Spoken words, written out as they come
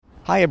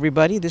Hi,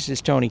 everybody. This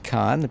is Tony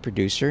Khan, the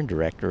producer and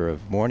director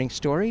of Morning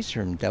Stories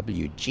from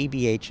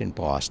WGBH in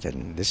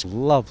Boston. This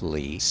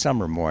lovely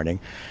summer morning,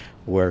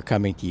 we're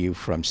coming to you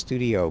from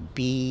Studio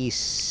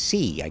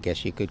BC, I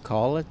guess you could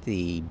call it,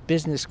 the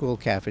Business School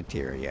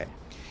Cafeteria.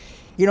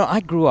 You know,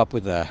 I grew up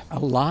with a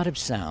lot of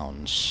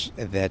sounds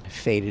that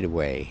faded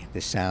away.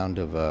 The sound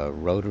of a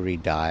rotary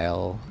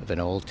dial of an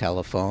old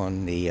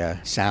telephone, the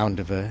sound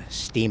of a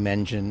steam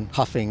engine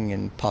huffing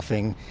and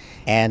puffing,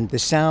 and the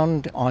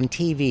sound on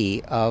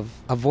TV of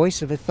a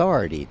voice of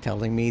authority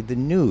telling me the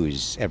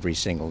news every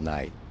single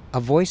night. A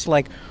voice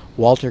like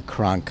Walter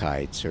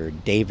Cronkite's or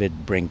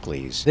David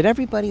Brinkley's that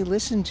everybody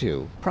listened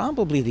to.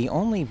 Probably the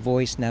only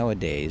voice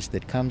nowadays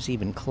that comes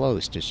even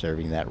close to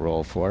serving that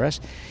role for us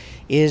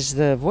is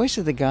the voice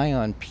of the guy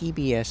on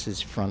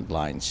PBS's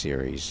Frontline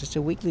series. It's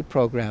a weekly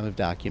program of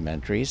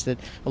documentaries that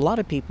a lot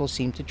of people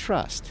seem to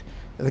trust.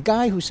 The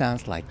guy who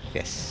sounds like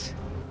this.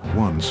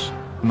 Once,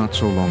 not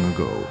so long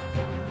ago,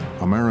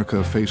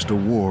 America faced a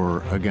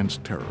war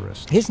against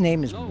terrorists. His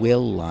name is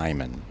Will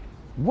Lyman.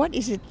 What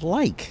is it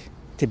like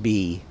to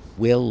be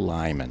Will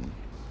Lyman,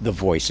 the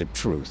voice of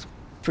truth?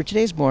 For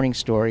today's morning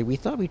story, we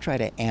thought we'd try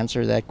to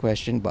answer that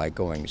question by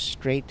going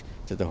straight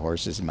to the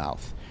horse's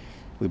mouth.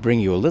 We bring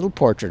you a little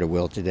portrait of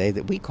Will today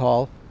that we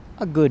call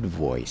A Good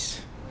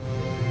Voice.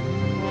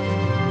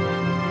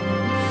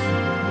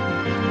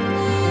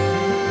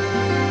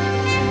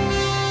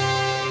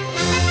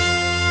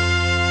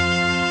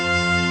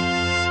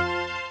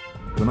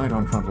 Tonight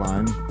on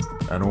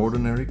Frontline, an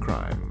ordinary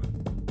crime.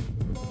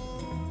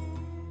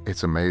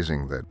 It's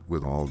amazing that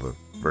with all the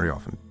very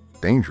often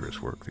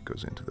dangerous work that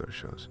goes into those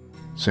shows,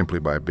 simply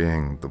by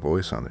being the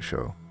voice on the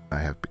show, I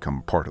have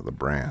become part of the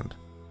brand.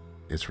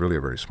 It's really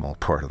a very small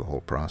part of the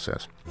whole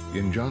process.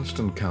 In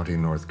Johnston County,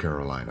 North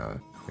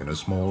Carolina, in a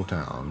small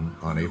town,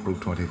 on April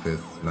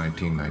 25th,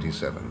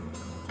 1997,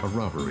 a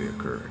robbery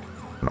occurred.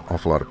 An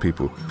awful lot of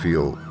people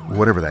feel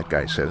whatever that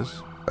guy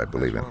says, I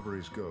believe in,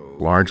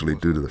 largely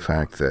due to the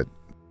fact that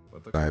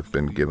I've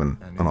been given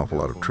an awful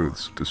lot of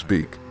truths to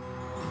speak.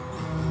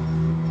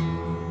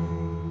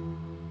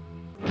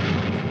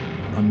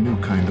 A new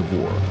kind of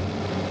war.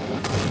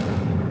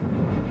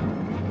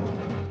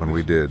 When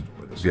we did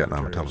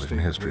Vietnam Television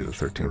History, the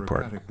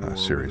 13-part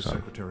series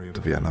on the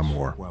Vietnam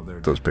War,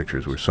 those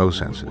pictures were so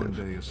sensitive,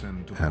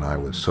 and I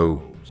was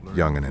so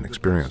young and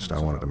inexperienced, I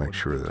wanted to make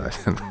sure that I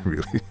didn't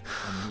really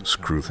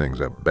screw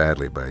things up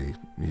badly by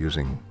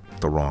using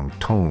the wrong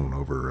tone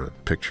over a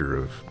picture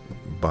of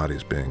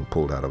bodies being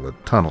pulled out of a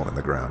tunnel in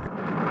the ground.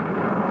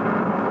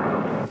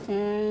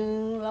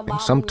 And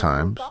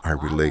sometimes I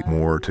relate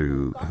more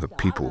to the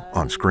people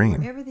on screen.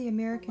 Wherever the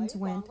Americans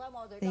went,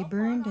 they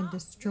burned and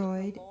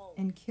destroyed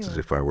and killed. As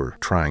if I were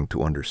trying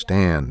to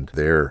understand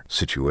their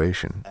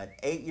situation. An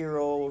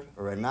 8-year-old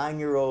or a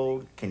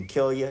 9-year-old can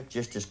kill you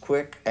just as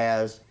quick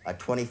as a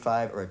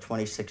 25 or a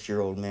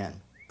 26-year-old man.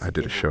 I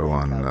did a show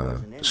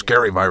on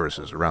scary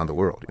viruses around the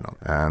world,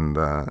 and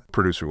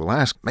producer will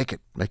ask, make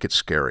it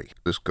scary.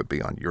 This could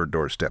be on your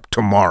doorstep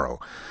tomorrow.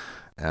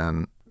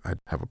 And I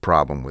have a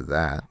problem with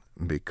that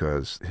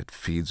because it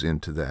feeds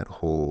into that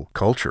whole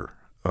culture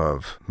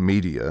of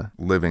media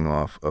living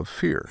off of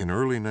fear. In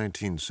early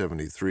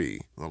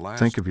 1973,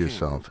 think of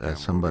yourself as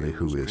somebody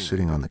who is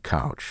sitting on the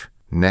couch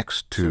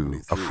next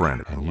to a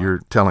friend, and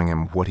you're telling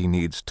him what he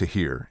needs to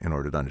hear in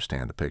order to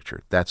understand the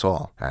picture. That's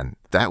all. And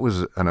that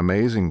was an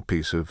amazing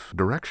piece of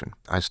direction.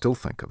 I still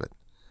think of it.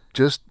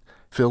 Just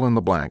fill in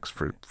the blanks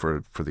for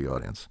the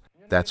audience.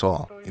 That's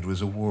all. It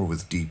was a war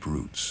with deep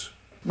roots.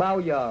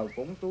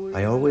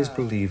 I always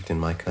believed in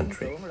my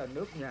country.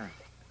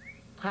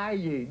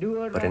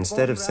 But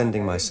instead of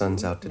sending my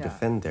sons out to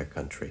defend their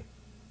country,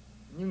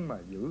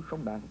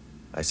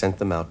 I sent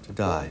them out to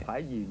die.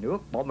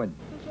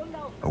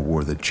 A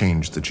war that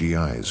changed the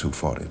GIs who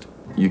fought it.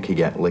 You could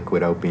get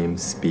liquid opium,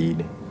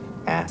 speed,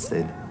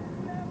 acid,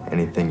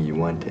 anything you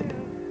wanted.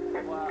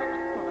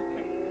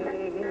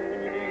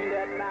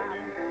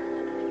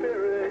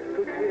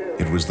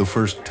 It was the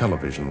first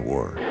television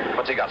war.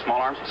 What's he got,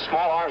 small arms?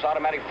 Small arms,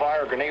 automatic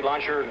fire, grenade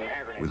launcher, and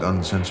hand grenade. With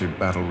uncensored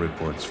battle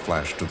reports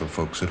flashed to the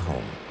folks at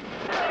home.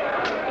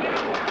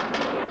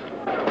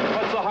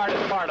 What's the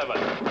hardest part of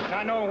it?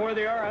 Not knowing where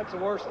they are, that's the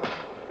worst.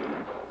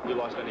 You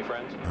lost any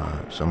friends?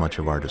 So much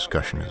of our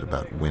discussion is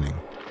about winning.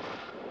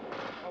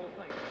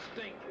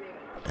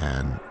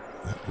 And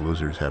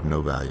losers have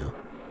no value.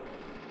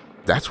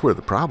 That's where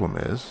the problem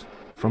is,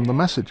 from the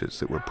messages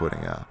that we're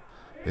putting out.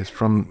 It's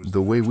from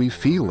the way we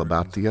feel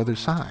about the other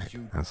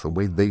side. It's the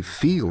way they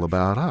feel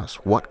about us.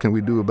 What can we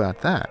do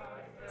about that?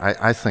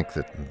 I think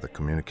that the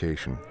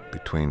communication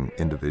between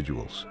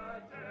individuals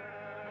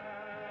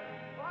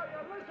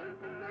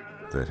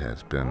that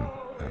has been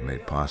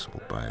made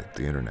possible by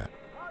the internet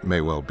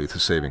may well be the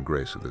saving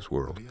grace of this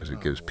world, as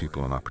it gives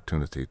people an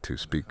opportunity to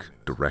speak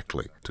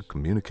directly, to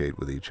communicate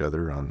with each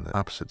other on the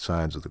opposite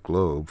sides of the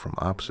globe, from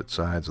opposite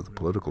sides of the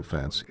political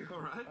fence.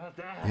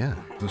 Yeah.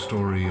 The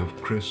story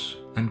of Chris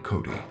and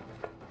Cody,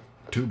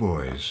 two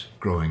boys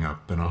growing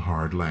up in a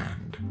hard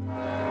land.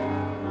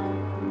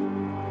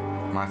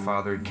 My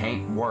father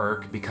can't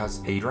work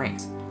because he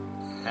drinks.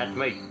 That's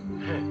me.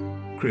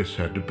 Chris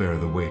had to bear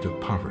the weight of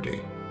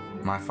poverty.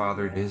 My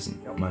father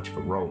isn't much of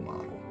a role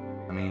model.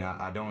 I mean,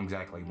 I don't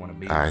exactly want to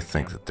be I like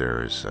think him. that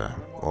there is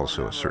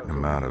also a certain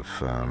amount of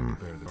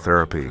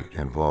therapy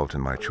involved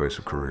in my choice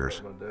of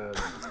careers.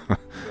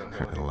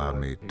 It allowed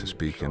me to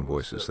speak in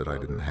voices that I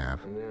didn't have.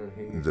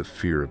 The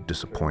fear of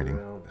disappointing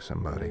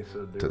somebody,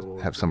 to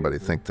have somebody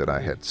think that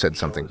I had said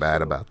something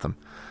bad about them,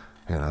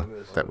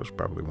 that was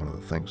probably one of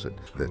the things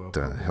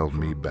that held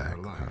me back.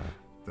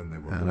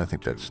 And I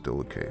think that's still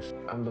the case.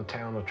 I'm the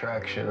town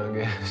attraction, I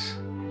guess.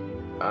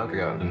 I've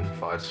gotten in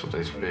fights with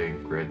these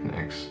big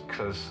rednecks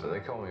because they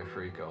call me a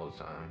freak all the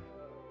time.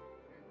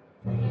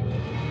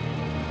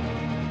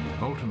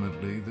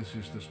 Ultimately, this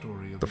is the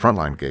story of The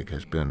Frontline gig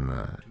has been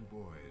a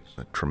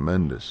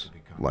tremendous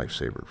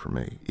lifesaver for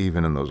me,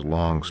 even in those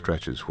long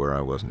stretches where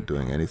I wasn't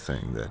doing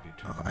anything that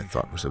I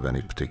thought was of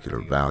any particular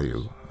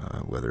value,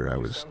 whether I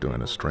was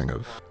doing a string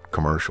of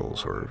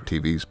commercials or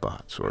TV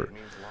spots or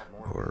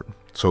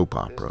soap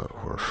opera,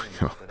 or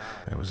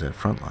I was at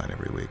Frontline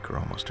every week or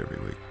almost every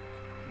week.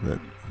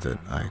 That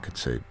I could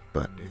say,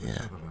 but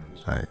yeah,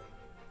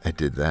 I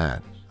did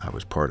that. I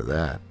was part of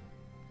that.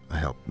 I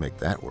helped make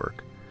that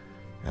work,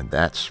 and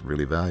that's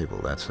really valuable.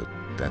 That's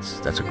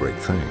a great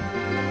thing.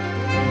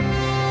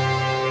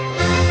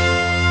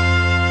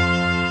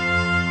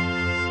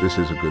 This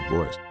is a good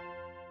voice.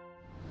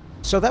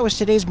 So that was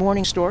today's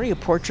morning story, a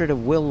portrait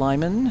of Will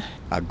Lyman,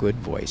 a good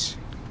voice.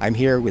 I'm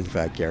here with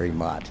Gary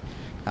Mott.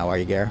 How are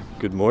you, Gary?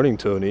 Good morning,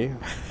 Tony.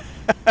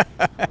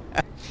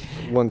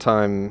 One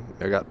time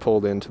I got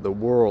pulled into the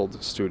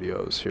World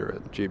Studios here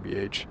at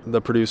GBH.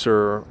 The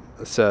producer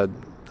said,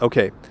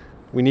 okay,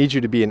 we need you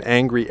to be an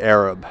angry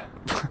Arab.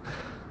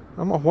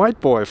 I'm a white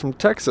boy from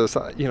Texas,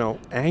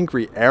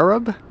 angry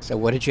Arab? So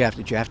what did you have to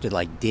do? Did you have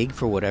to dig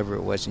for whatever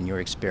it was in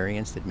your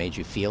experience that made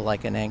you feel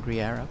like an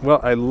angry Arab? Well,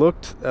 I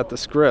looked at the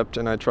script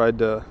and I tried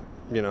to,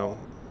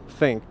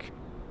 think,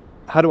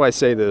 how do I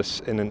say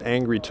this in an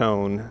angry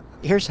tone?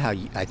 Here's how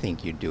I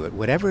think you do it.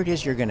 Whatever it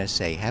is you're going to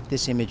say, have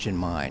this image in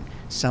mind.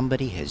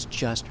 Somebody has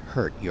just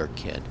hurt your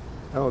kid.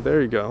 Oh,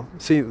 there you go.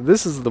 See,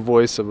 this is the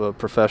voice of a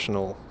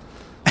professional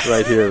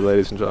right here,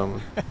 ladies and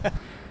gentlemen.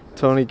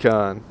 Tony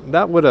Khan.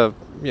 That would have,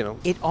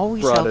 it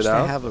always brought helps it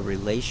out. to have a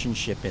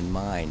relationship in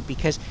mind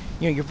because,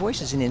 your voice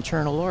is an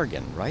internal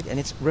organ, right? And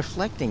it's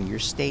reflecting your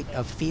state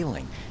of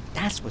feeling.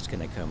 That's what's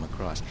going to come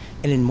across.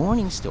 And in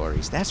morning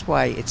stories, that's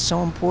why it's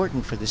so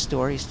important for the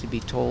stories to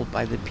be told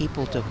by the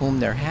people to whom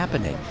they're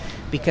happening,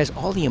 because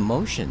all the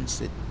emotions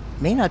that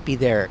may not be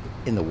there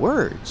in the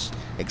words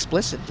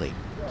explicitly,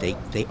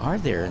 they are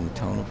there in the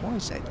tone of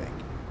voice, I think.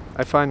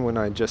 I find when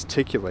I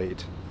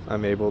gesticulate,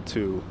 I'm able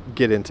to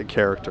get into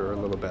character a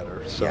little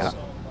better. So. Yeah.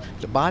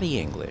 The body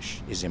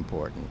English is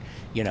important,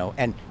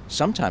 and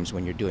sometimes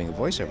when you're doing a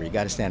voiceover, you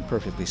got to stand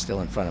perfectly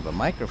still in front of a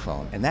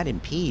microphone, and that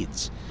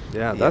impedes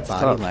that's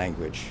body tough.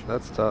 language.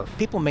 That's tough.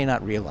 People may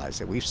not realize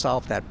that we've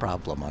solved that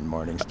problem on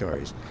Morning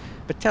Stories.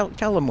 But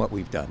tell them what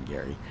we've done,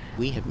 Gary.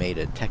 We have made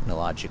a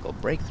technological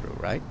breakthrough,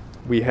 right?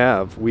 We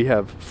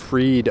have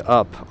freed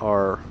up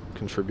our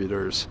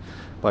contributors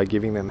by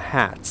giving them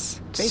hats.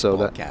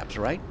 Baseball caps,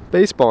 right?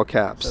 Baseball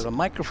caps. So the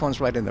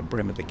microphone's right in the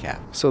brim of the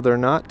cap. So they're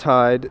not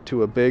tied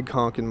to a big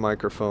honking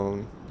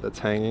microphone that's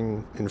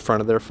hanging in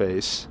front of their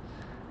face,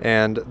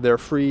 and they're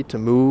free to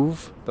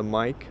move. The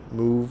mic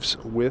moves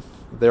with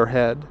their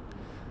head.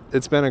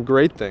 It's been a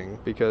great thing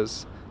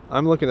because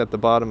I'm looking at the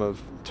bottom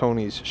of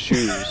Tony's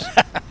shoes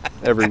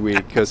every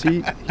week because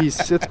he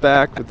sits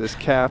back with this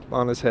cap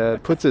on his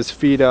head, puts his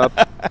feet up.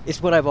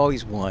 It's what I've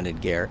always wanted,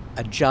 Gary.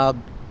 A job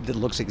that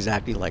looks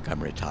exactly like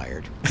I'm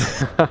retired.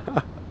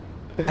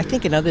 I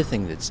think another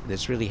thing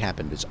that's really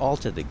happened that's all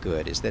to the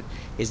good is that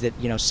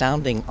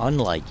sounding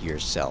unlike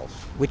yourself,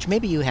 which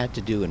maybe you had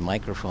to do when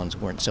microphones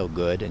weren't so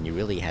good and you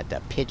really had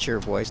to pitch your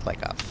voice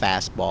like a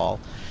fastball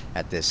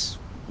at this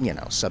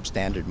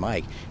substandard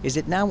mic, is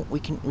that now we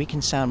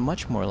can sound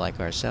much more like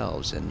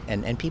ourselves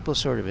and people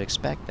sort of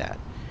expect that.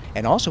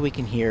 And also we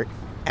can hear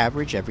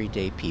average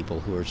everyday people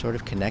who are sort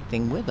of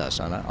connecting with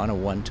us on a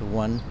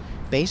one-to-one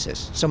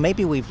basis. So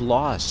maybe we've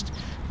lost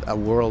a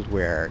world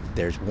where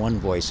there's one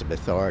voice of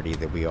authority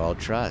that we all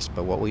trust,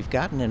 but what we've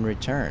gotten in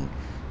return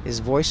is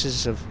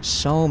voices of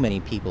so many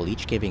people,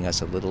 each giving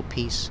us a little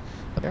piece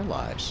of their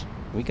lives.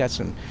 We got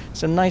some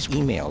nice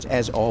emails,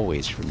 as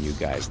always, from you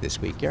guys this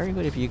week. Gary,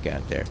 what have you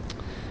got there?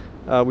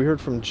 We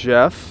heard from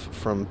Jeff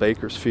from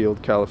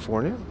Bakersfield,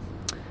 California.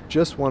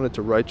 Just wanted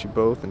to write you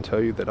both and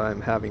tell you that I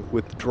am having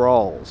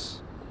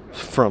withdrawals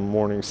from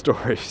Morning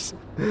Stories.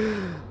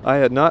 I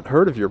had not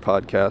heard of your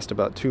podcast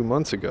about 2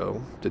 months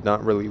ago, did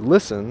not really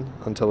listen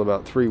until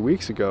about 3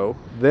 weeks ago.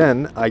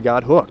 Then I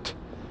got hooked.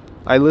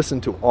 I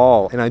listened to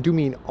all, and I do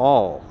mean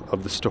all,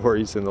 of the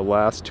stories in the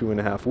last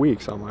 2.5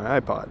 weeks on my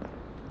iPod.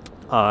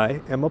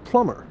 I am a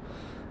plumber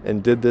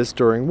and did this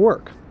during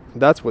work.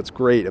 That's what's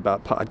great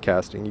about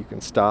podcasting. You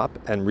can stop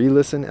and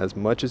re-listen as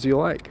much as you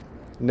like.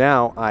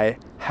 Now I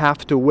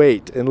have to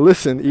wait and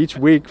listen each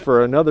week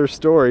for another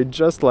story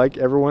just like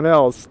everyone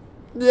else.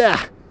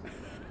 Yeah.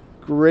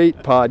 Great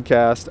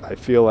podcast. I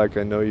feel like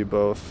I know you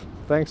both.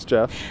 Thanks,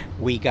 Jeff.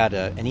 We got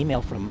an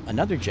email from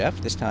another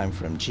Jeff, this time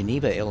from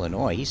Geneva,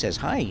 Illinois. He says,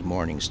 "Hi,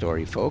 Morning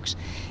Story folks.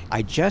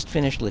 I just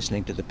finished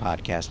listening to the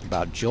podcast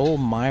about Joel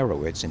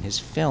Meyerowitz and his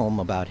film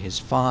about his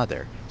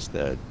father." It's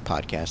the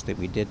podcast that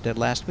we did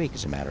last week,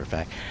 as a matter of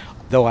fact.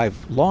 Though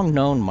I've long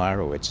known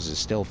Meyerowitz as a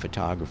still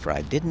photographer,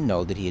 I didn't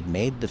know that he had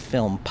made the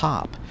film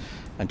pop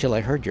until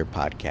I heard your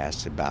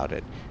podcast about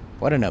it.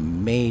 What an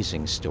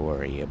amazing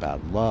story about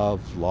love,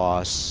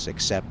 loss,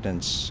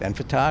 acceptance, and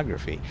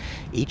photography.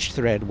 Each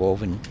thread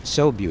woven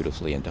so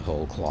beautifully into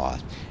whole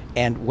cloth.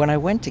 And when I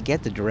went to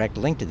get the direct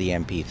link to the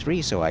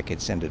MP3 so I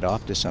could send it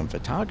off to some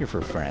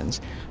photographer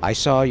friends, I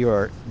saw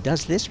your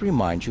 "Does this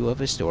remind you of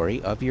a story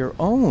of your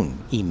own?"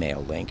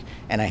 email link,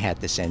 and I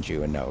had to send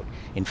you a note.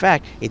 In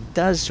fact, it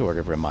does sort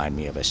of remind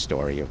me of a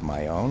story of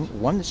my own,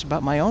 one that's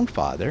about my own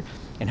father,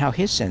 and how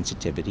his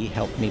sensitivity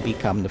helped me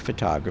become the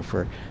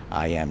photographer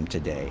I am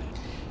today.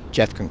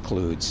 Jeff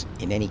concludes,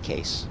 "In any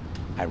case,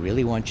 I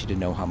really want you to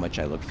know how much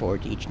I look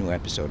forward to each new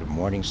episode of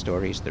Morning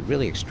Stories. They're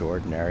really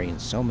extraordinary in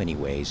so many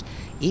ways,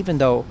 even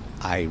though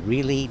I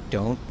really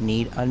don't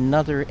need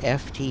another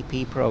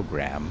FTP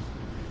program.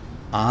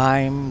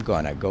 I'm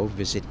gonna go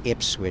visit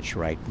Ipswich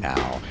right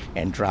now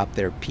and drop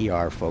their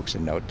PR folks a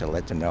note to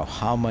let them know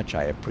how much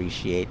I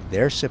appreciate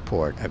their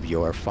support of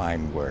your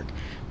fine work."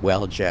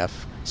 Well,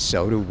 Jeff,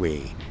 so do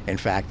we. In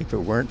fact, if it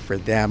weren't for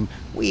them,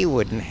 we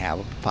wouldn't have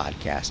a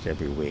podcast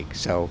every week.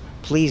 So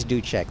please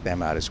do check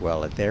them out as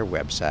well at their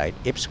website,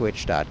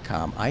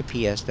 ipswich.com,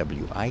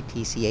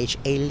 IPSWITCH,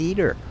 a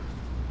leader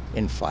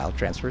in file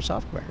transfer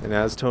software. And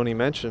as Tony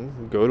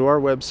mentioned, go to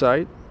our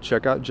website,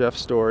 check out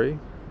Jeff's story,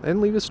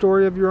 and leave a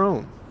story of your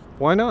own.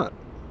 Why not?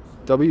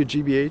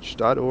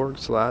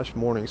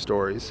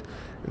 wgbh.org/morningstories,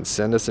 and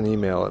send us an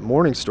email at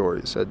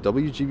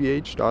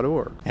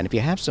morningstories@wgbh.org. And if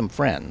you have some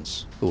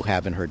friends who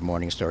haven't heard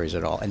Morning Stories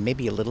at all and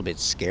maybe a little bit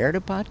scared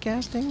of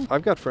podcasting,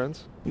 I've got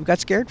friends. You've got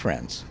scared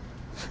friends.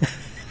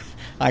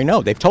 I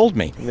know, they've told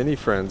me. Many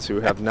friends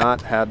who have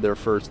not had their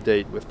first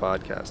date with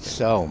podcasting.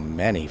 So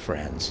many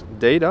friends.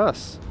 Date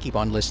us. Keep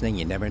on listening.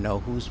 You never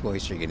know whose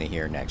voice you're going to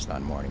hear next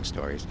on Morning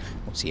Stories.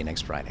 We'll see you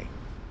next Friday.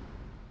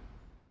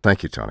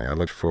 Thank you, Tony. I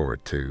look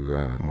forward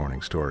to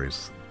Morning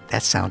Stories.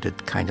 That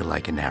sounded kind of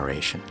like a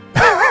narration.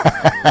 Oh,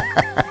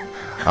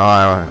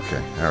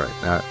 okay. All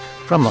right.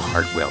 From the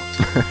heart, Will.